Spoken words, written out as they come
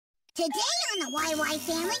Today on the YY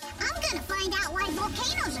family, I'm gonna find out why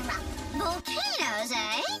volcanoes erupt. Volcanoes,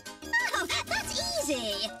 eh? Oh, that's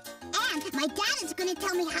easy. And my dad is gonna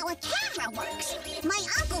tell me how a camera works. My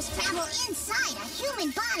uncles travel inside a human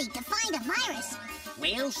body to find a virus.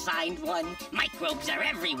 We'll find one. Microbes are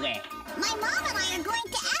everywhere. My mom and I are going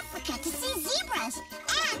to Africa to see zebras.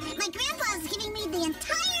 And my grandpa is giving me the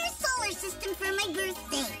entire solar system for my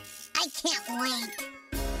birthday. I can't wait.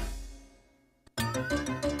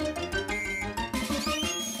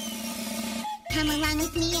 Come along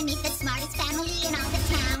with me and meet the smartest family in all the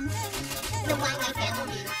town. The YY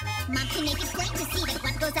family. Mom can make it plain to see that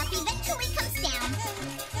what goes up eventually comes down.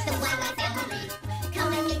 The YY family.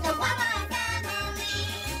 Come and meet the YY family.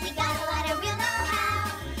 We got a lot of real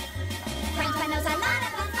know-how. Grandpa knows a lot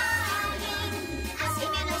about flying. Ask him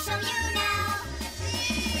and he'll show you now.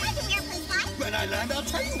 Why do airplanes fly? When I land, I'll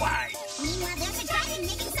tell you why. Meanwhile, there's a dragon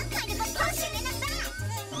making some kind of a potion in a vat.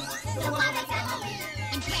 The YY family.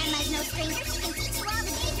 And Grandma's no stranger. She can teach you all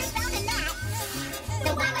the dangers found in that.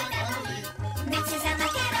 The YY family. Max is a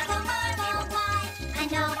mechanical marvel. Why? I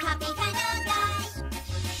know a copy kind of guy.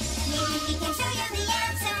 Maybe he can show you the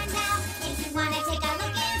answer now. If you want to take a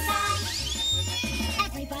look inside.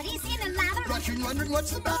 Everybody's in a lather. Rushing, wondering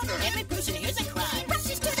what's the matter. Every person here's a crime.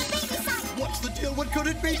 Rushes to the baby side. What's the deal? What could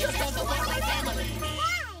it be? Just on the YY family.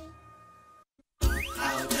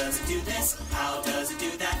 How does it do this? How does it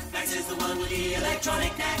do that? Max is the one with the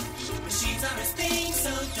electronic knack. Machines are his thing, so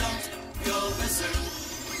don't go berserk.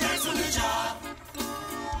 That's on the job.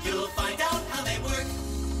 You'll find out how they work.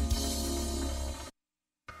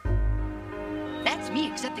 That's me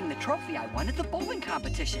accepting the trophy I won at the bowling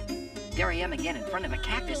competition. There I am again in front of a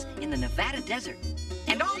cactus in the Nevada desert.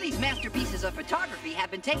 And all these masterpieces of photography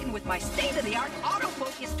have been taken with my state-of-the-art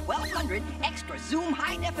autofocus 1200 extra zoom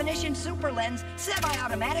high-definition super lens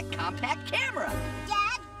semi-automatic compact camera.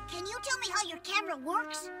 Dad, can you tell me how your camera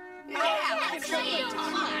works? Yeah,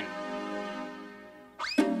 come on.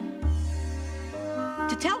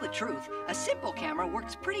 To tell the truth, a simple camera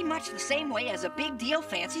works pretty much the same way as a big deal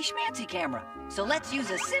fancy schmancy camera. So let's use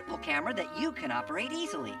a simple camera that you can operate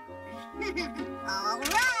easily. All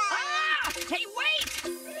right. Ah! Hey, wait!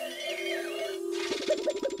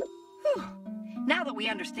 Whew. Now that we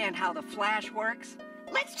understand how the flash works,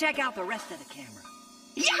 let's check out the rest of the camera.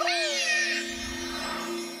 Yahoo!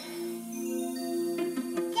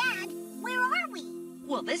 Dad, where are we?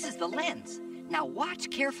 Well, this is the lens. Now watch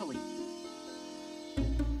carefully.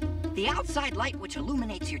 The outside light which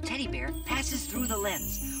illuminates your teddy bear passes through the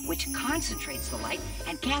lens, which concentrates the light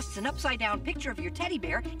and casts an upside-down picture of your teddy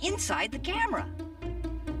bear inside the camera.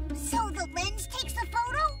 So the lens takes the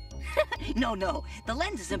photo? No. The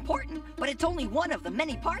lens is important, but it's only one of the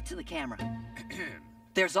many parts of the camera.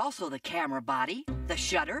 There's also the camera body, the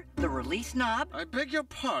shutter, the release knob. I beg your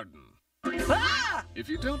pardon. Ah! If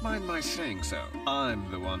you don't mind my saying so, I'm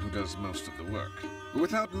the one who does most of the work.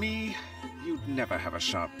 Without me, you'd never have a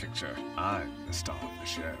sharp picture. I'm the star of the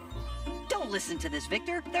show. Don't listen to this,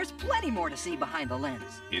 Victor. There's plenty more to see behind the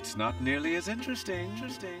lens. It's not nearly as interesting.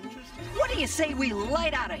 What do you say we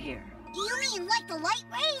light out of here? Do you mean like the light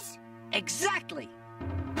rays? Exactly.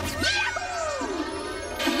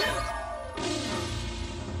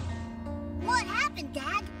 What happened,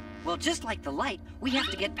 Dad? Well, just like the light, we have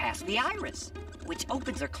to get past the iris, which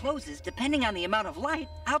opens or closes depending on the amount of light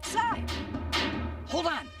outside. Hold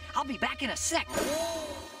on, I'll be back in a sec.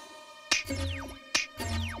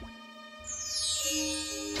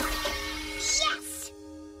 Yes!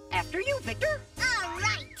 After you, Victor. All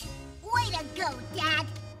right. Way to go, Dad.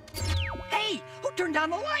 Hey, who turned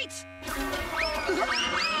on the lights?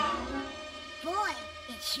 Boy,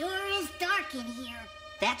 it sure is dark in here.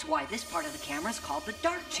 That's why this part of the camera is called the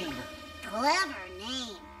dark chamber. Clever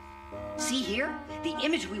name. See here? The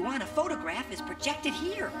image we want to photograph is projected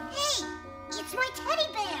here. Hey, it's my teddy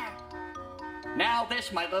bear. Now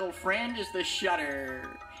this, my little friend, is the shutter.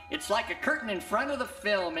 It's like a curtain in front of the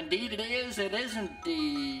film. Indeed it is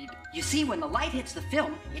indeed. You see, when the light hits the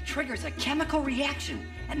film, it triggers a chemical reaction,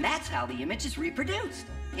 and that's how the image is reproduced.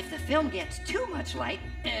 If the film gets too much light,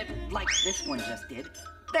 like this one just did,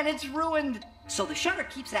 then it's ruined. So the shutter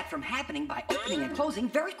keeps that from happening by opening and closing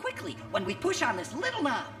very quickly when we push on this little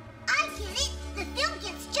knob. I get it. The film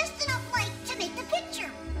gets just enough light to make the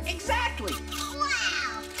picture. Exactly.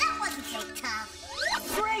 Wow, that wasn't so tough.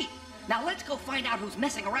 Great. Now let's go find out who's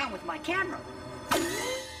messing around with my camera.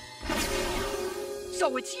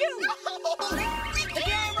 So it's you. The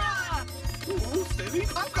camera! Oh, steady.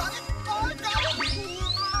 I've got it. I've got it. My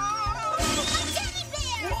teddy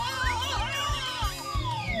bear!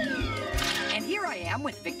 And here I am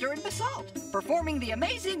with Victor and Basalt, performing the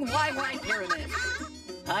amazing YY Pyramid.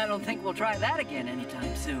 I don't think we'll try that again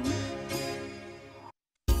anytime soon.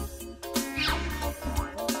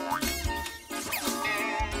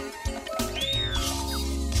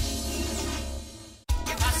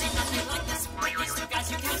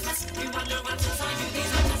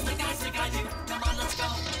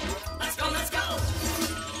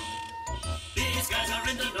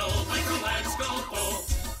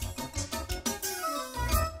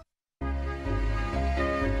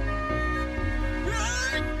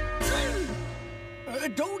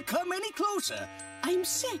 Don't come any closer. I'm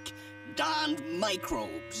sick. Darned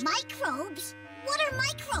microbes. Microbes? What are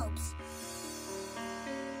microbes?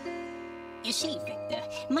 You see, Victor,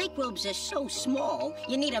 microbes are so small,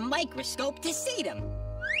 you need a microscope to see them.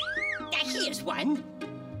 Here's one.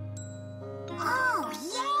 Oh,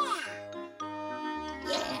 yeah.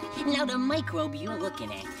 Yeah, now the microbe you're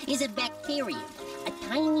looking at is a bacterium, a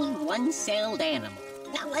tiny one-celled animal.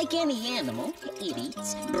 Now, like any animal, it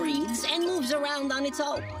eats, breathes, and moves around on its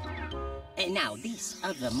own. And now, this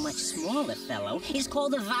other much smaller fellow is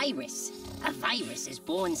called a virus. A virus is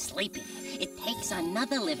born sleeping. It takes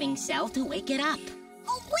another living cell to wake it up.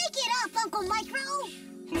 Oh, wake it up, Uncle Micro!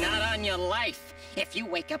 Not on your life. If you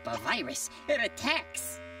wake up a virus, it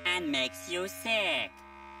attacks. And makes you sick.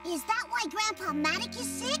 Is that why Grandpa Matic is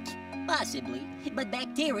sick? Possibly, but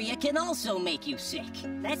bacteria can also make you sick.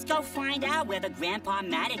 Let's go find out whether Grandpa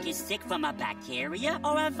Matic is sick from a bacteria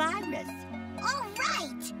or a virus. All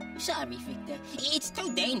right! Sorry, Victor. It's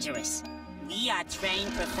too dangerous. We are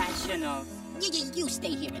trained professionals. You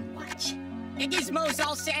stay here and watch. The gizmo's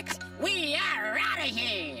all set. We are out of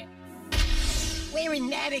here. We're in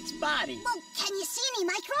Matic's body. Well, can you see any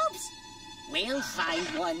microbes? We'll find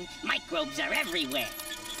one. Microbes are everywhere.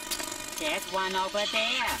 There's one over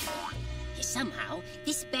there. Somehow,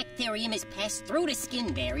 this bacterium has passed through the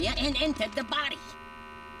skin barrier and entered the body.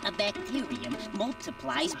 A bacterium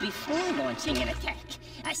multiplies before launching an attack.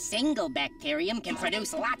 A single bacterium can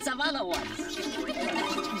produce lots of other ones.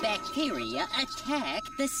 Bacteria attack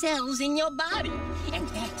the cells in your body, and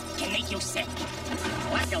that can make you sick.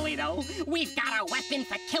 Luckily, though, we've got a weapon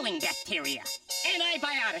for killing bacteria.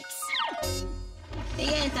 Antibiotics. The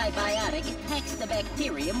antibiotic attacks the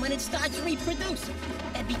bacterium when it starts reproducing,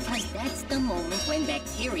 because that's the moment when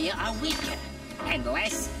bacteria are weaker and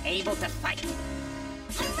less able to fight.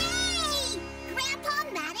 Hooray! Grandpa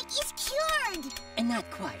Matic is cured! And not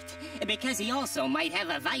quite, because he also might have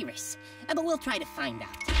a virus. But we'll try to find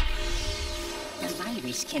out. The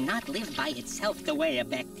virus cannot live by itself the way a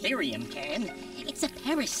bacterium can. It's a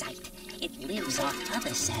parasite. It lives off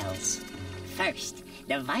other cells. First,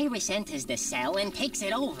 the virus enters the cell and takes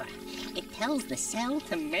it over. It tells the cell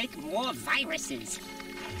to make more viruses.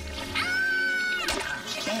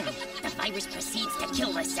 Then, the virus proceeds to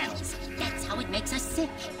kill the cells. That's how it makes us sick.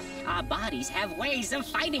 Our bodies have ways of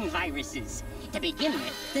fighting viruses. To begin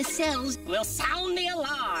with, the cells will sound the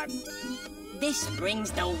alarm. This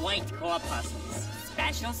brings the white corpuscles.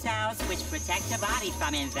 Special cells which protect the body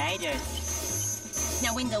from invaders.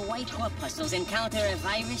 Now, when the white corpuscles encounter a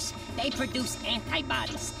virus, they produce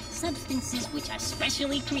antibodies, substances which are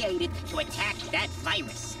specially created to attack that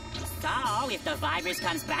virus. So, if the virus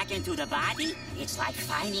comes back into the body, it's like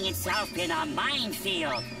finding itself in a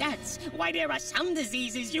minefield. That's why there are some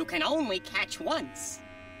diseases you can only catch once.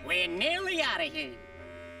 We're nearly out of here.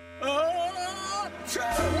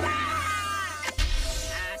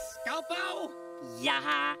 Scopo?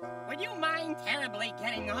 Yeah? Would you mind terribly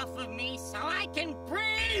getting off of me so I can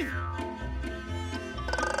breathe?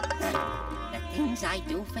 The things I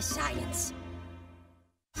do for science.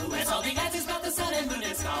 Who has all the answers about the sun and moon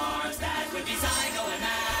and stars? That would be Zygo and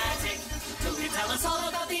Matic. Who can tell us all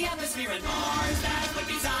about the atmosphere and Mars? That would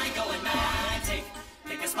be Zygo and Matic.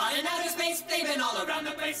 Pick a spot in outer space, they've been all around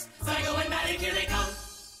the place. Zygo and Matic, here they come.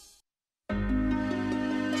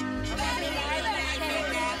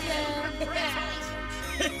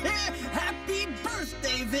 Happy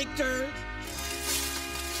birthday, Victor!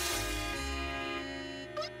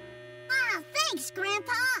 Ah, thanks,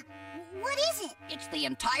 Grandpa. What is it? It's the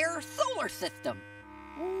entire solar system.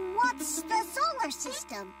 What's the solar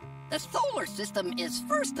system? The solar system is,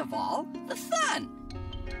 first of all, the sun.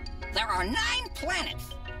 There are 9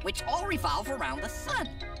 planets, which all revolve around the sun.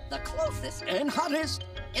 The closest And hottest.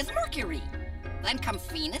 is Mercury. Then comes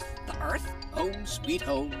Venus, the Earth, Home, sweet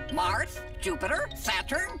home. Mars, Jupiter,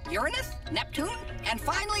 Saturn, Uranus, Neptune, and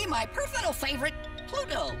finally my personal favorite,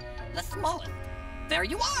 Pluto, the smallest. There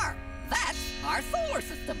you are. That's our solar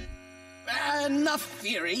system. Enough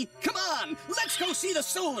theory. Come on, let's go see the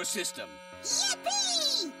solar system.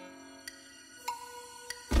 Yippee!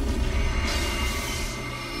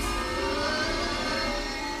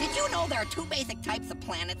 Did Did you know there are two basic types of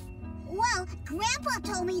planets? Well, Grandpa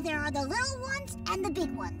told me there are the little ones and the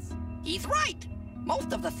big ones. He's right.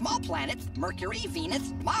 Most of the small planets, Mercury,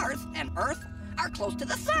 Venus, Mars, and Earth, are close to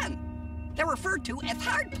the sun. They're referred to as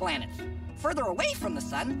hard planets. Further away from the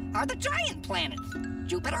sun are the giant planets,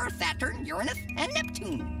 Jupiter, Saturn, Uranus, and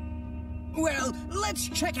Neptune. Well, let's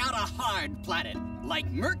check out a hard planet,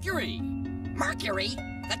 like Mercury. Mercury?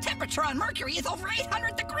 The temperature on Mercury is over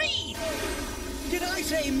 800 degrees! Did I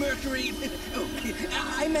say Mercury? Oh,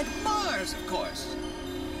 I meant Mars, of course.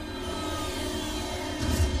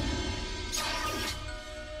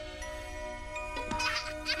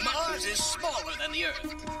 Mars is smaller than the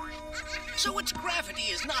Earth, so its gravity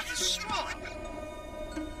is not as strong.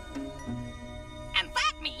 And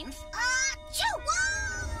that means... Achoo!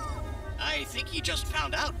 I think you just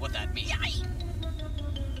found out what that means.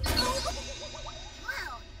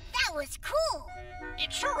 Wow, that was cool.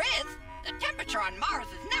 It sure is. The temperature on Mars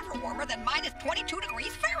is never warmer than minus 22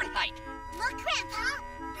 degrees Fahrenheit. Look, Grandpa.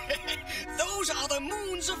 Those are the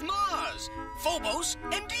moons of Mars, Phobos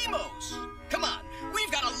and Deimos. Come on,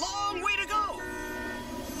 we've got a long way to go.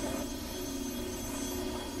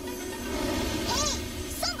 Hey,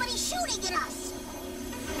 somebody's shooting at us.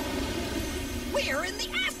 We're in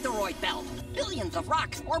the asteroid belt. Billions of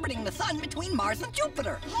rocks orbiting the sun between Mars and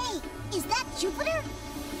Jupiter. Hey, is that Jupiter?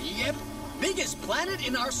 Yep, biggest planet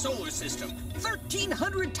in our solar system.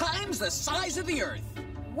 1,300 times the size of the Earth.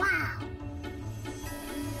 Wow.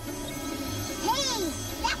 Hey,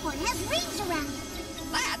 that one has rings around it.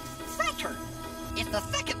 That's Saturn. It's the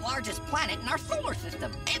second largest planet in our solar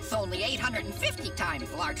system. It's only 850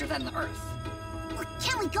 times larger than the Earth.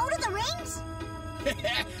 Can we go to the rings?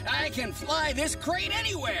 I can fly this crate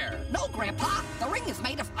anywhere. No, Grandpa. The ring is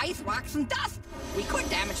made of ice, rocks, and dust. We could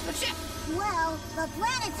damage the ship. Well, the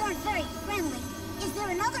planets aren't very friendly. Is there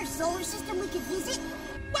another solar system we could visit?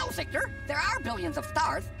 Well, Victor, there are billions of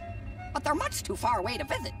stars, but they're much too far away to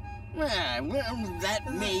visit. Well,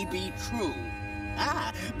 that may be true.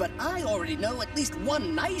 But I already know at least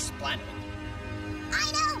one nice planet.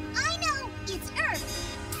 I know! It's Earth!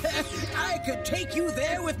 I could take you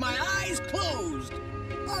there with my eyes closed.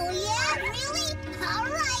 Oh, yeah? Really? All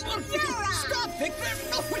right, you're on! Stop, Victor!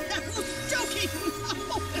 No, I was joking!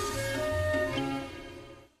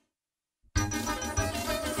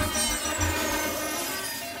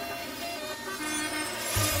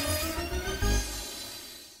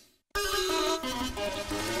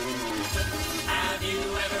 Have you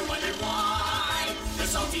ever wondered why the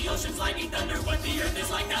salty oceans, lightning, thunder, what the Earth is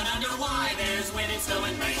like down under? Why there's wind and snow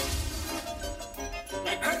and rain?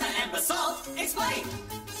 Let Earth and basalt explain.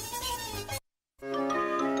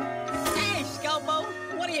 Hey, Scopo,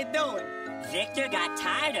 what are you doing? Victor got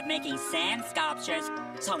tired of making sand sculptures,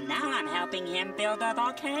 so now I'm helping him build a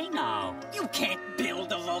volcano. You can't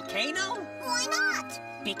build a volcano. Why not?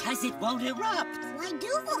 Because it won't erupt. Why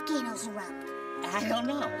do volcanoes erupt? I don't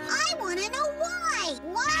know. I want to know why!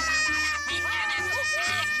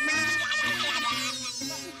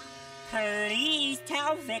 Please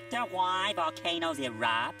tell Victor why volcanoes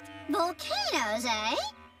erupt. Volcanoes, eh?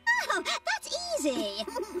 Oh, that's easy.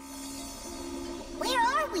 Where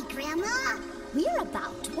are we, Grandma? We're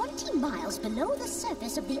about 20 miles below the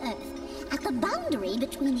surface of the Earth, at the boundary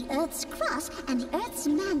between the Earth's crust and the Earth's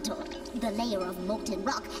mantle, the layer of molten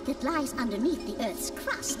rock that lies underneath the Earth's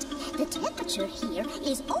crust. The temperature here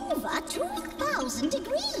is over 2,000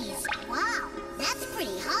 degrees. Wow, that's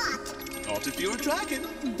pretty hot. Not if you're a dragon.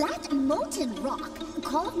 That molten rock,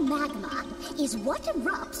 called magma, is what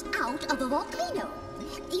erupts out of a volcano.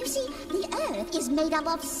 You see, the Earth is made up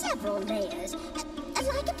of several layers,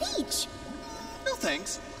 like a peach. No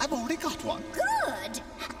thanks. I've already got one. Good!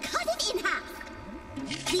 Cut it in half.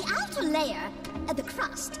 The outer layer, the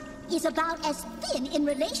crust, is about as thin in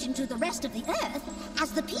relation to the rest of the Earth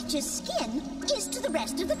as the peach's skin is to the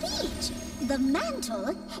rest of the peach. The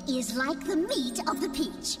mantle is like the meat of the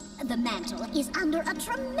peach. The mantle is under a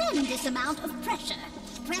tremendous amount of pressure.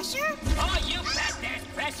 Pressure? Oh, you bet there's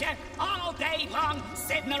pressure. All day long,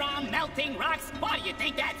 sitting around melting rocks. What, do you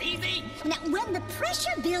think that's easy? Now, when the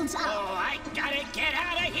pressure builds up... Oh, I gotta get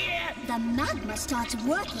out of here. The magma starts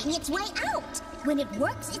working its way out. When it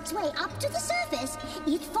works its way up to the surface,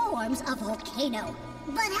 it forms a volcano.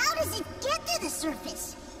 But how does it get to the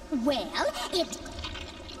surface? Well, it...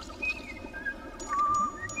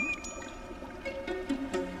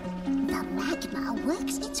 The magma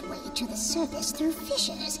works its way to the surface through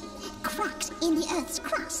fissures, cracks in the Earth's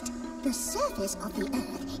crust. The surface of the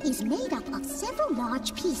Earth is made up of several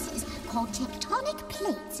large pieces called tectonic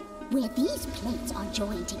plates. Where these plates are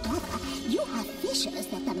joined together, you have fissures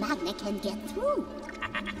that the magma can get through.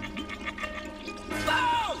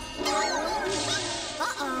 Boom!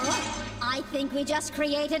 Uh-oh. I think we just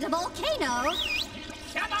created a volcano.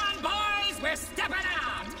 Come on, boys! We're stepping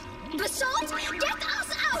out! Basalt, get us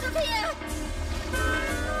out of here!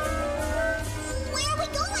 Where are we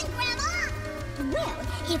going, Grandma? Well,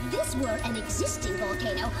 if this were an existing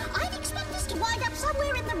volcano, I'd expect us to wind up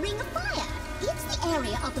somewhere in the Ring of Fire. It's the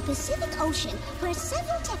area of the Pacific Ocean where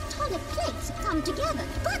several tectonic plates come together.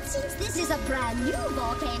 But since this is a brand new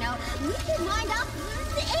volcano, we can wind up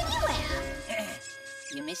anywhere.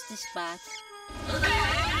 You missed the spot.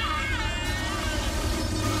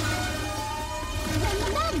 When the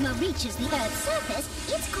magma reaches the Earth's surface,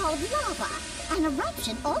 it's called lava. An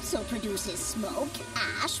eruption also produces smoke,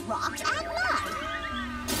 ash, rocks, and mud.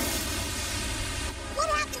 What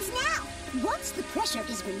happens now? Once the pressure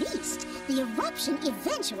is released, the eruption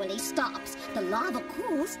eventually stops. The lava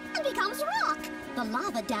cools and becomes rock. The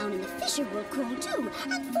lava down in the fissure will cool too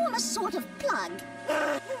and form a sort of plug.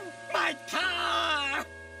 My car!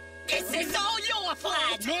 This is all your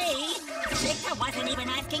fault! Me? Victor wasn't even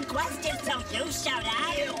asking questions, so you showed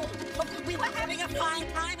up. We were having a fine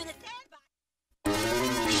time in the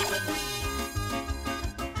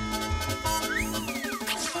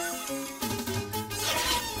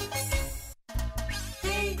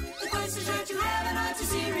Hey, the questions that you have are not too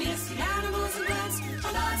serious. The animals and plants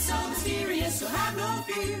are not so mysterious, so have no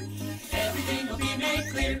fear. Everything will be made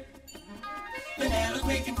clear. Vanilla,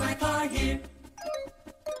 Quick, and Quack are here.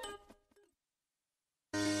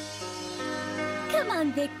 Come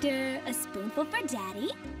on, Victor. A spoonful for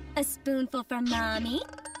Daddy, a spoonful for Mommy,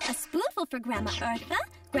 a spoonful for Grandma Eartha,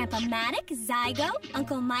 Grandpa Matic, Zygo,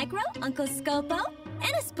 Uncle Micro, Uncle Scopo,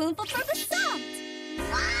 and a spoonful for Basalt.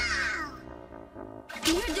 Wow!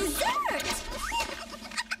 Your dessert!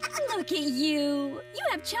 Look at you. You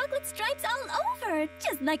have chocolate stripes all over,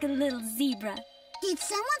 just like a little zebra. Did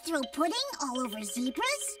someone throw pudding all over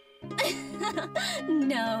zebras?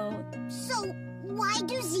 No. So, why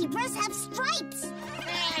do zebras have stripes?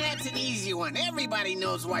 That's an easy one. Everybody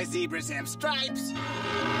knows why zebras have stripes.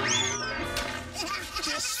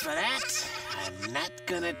 Just for that, I'm not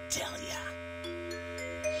gonna tell ya.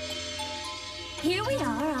 Here we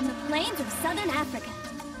are on the plains of southern Africa.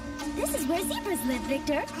 This is where zebras live,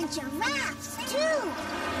 Victor. And giraffes, too.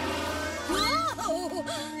 Whoa!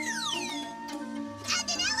 And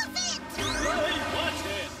an elephant! Hey, watch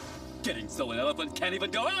it! Getting so an elephant can't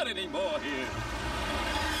even go out anymore here.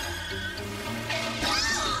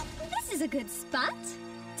 This is a good spot.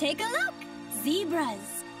 Take a look.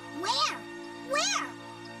 Zebras. Where? Where?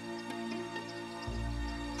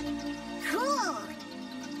 Cool.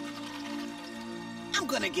 I'm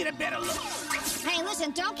gonna get a better look. Hey,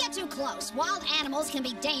 listen, don't get too close. Wild animals can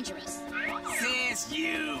be dangerous. Says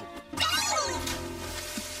you.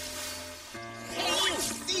 Hey, you,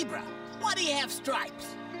 zebra. Why do you have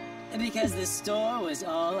stripes? Because the store was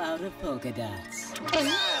all out of polka dots.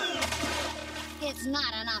 It's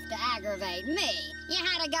not enough to aggravate me. You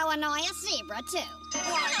had to go annoy a zebra, too.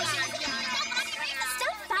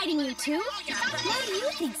 Stop fighting, you two. Why do you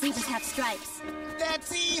think zebras have stripes?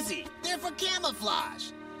 That's easy. They're for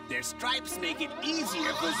camouflage. Their stripes make it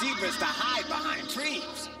easier for zebras to hide behind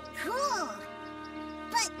trees. Cool.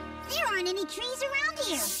 But there aren't any trees around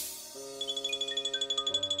here.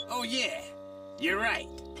 Oh, yeah. You're right.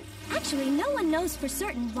 Actually, no one knows for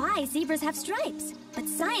certain why zebras have stripes, but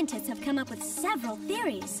scientists have come up with several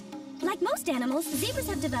theories. Like most animals, zebras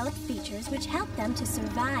have developed features which help them to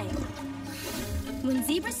survive. When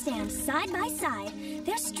zebras stand side by side,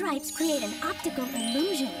 their stripes create an optical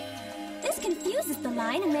illusion. This confuses the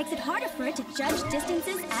line and makes it harder for it to judge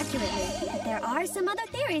distances accurately. But there are some other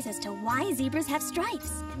theories as to why zebras have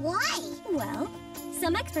stripes. Why? Well,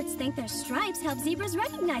 some experts think their stripes help zebras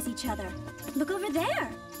recognize each other. Look over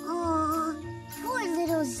there. Aw, poor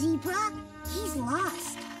little zebra. He's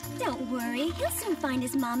lost. Don't worry, he'll soon find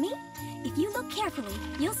his mommy. If you look carefully,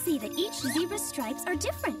 you'll see that each zebra's stripes are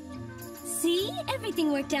different. See?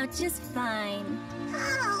 Everything worked out just fine.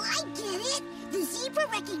 Oh, I get it. The zebra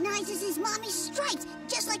recognizes his mommy's stripes,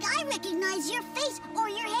 just like I recognize your face or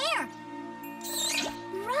your hair.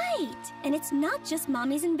 Right. And it's not just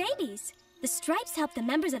mommies and babies. The stripes help the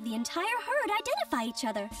members of the entire herd identify each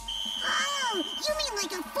other. Oh, you mean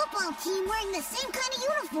like a football team wearing the same kind of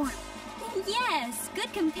uniform? Yes,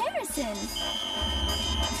 good comparison.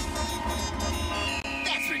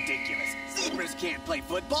 That's ridiculous. Zebras can't play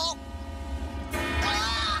football.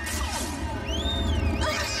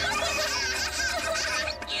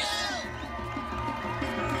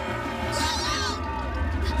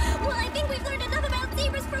 Well, I think we've learned enough about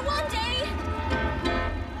zebras for one day.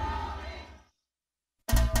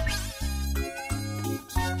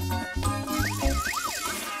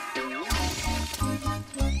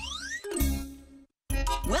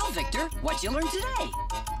 Well, Victor, what'd you learn today?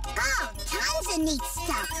 Oh, tons of neat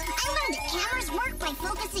stuff. I learned that cameras work by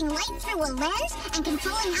focusing light through a lens and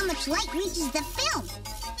controlling how much light reaches the film.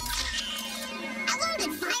 I learned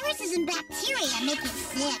that viruses and bacteria make you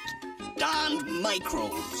sick. Darned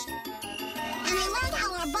microbes. And I learned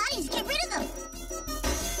how our bodies get rid of them.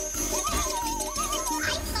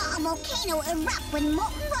 I saw a volcano erupt when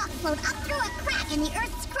molten rock flowed up through a crack in the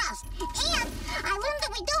Earth's crust. And I learned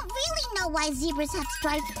that we don't really know why zebras have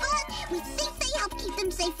stripes, but we think they help keep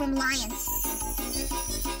them safe from lions.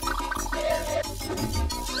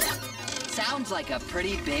 Sounds like a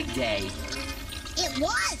pretty big day. It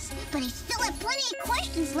was, but I still have plenty of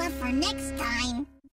questions left for next time.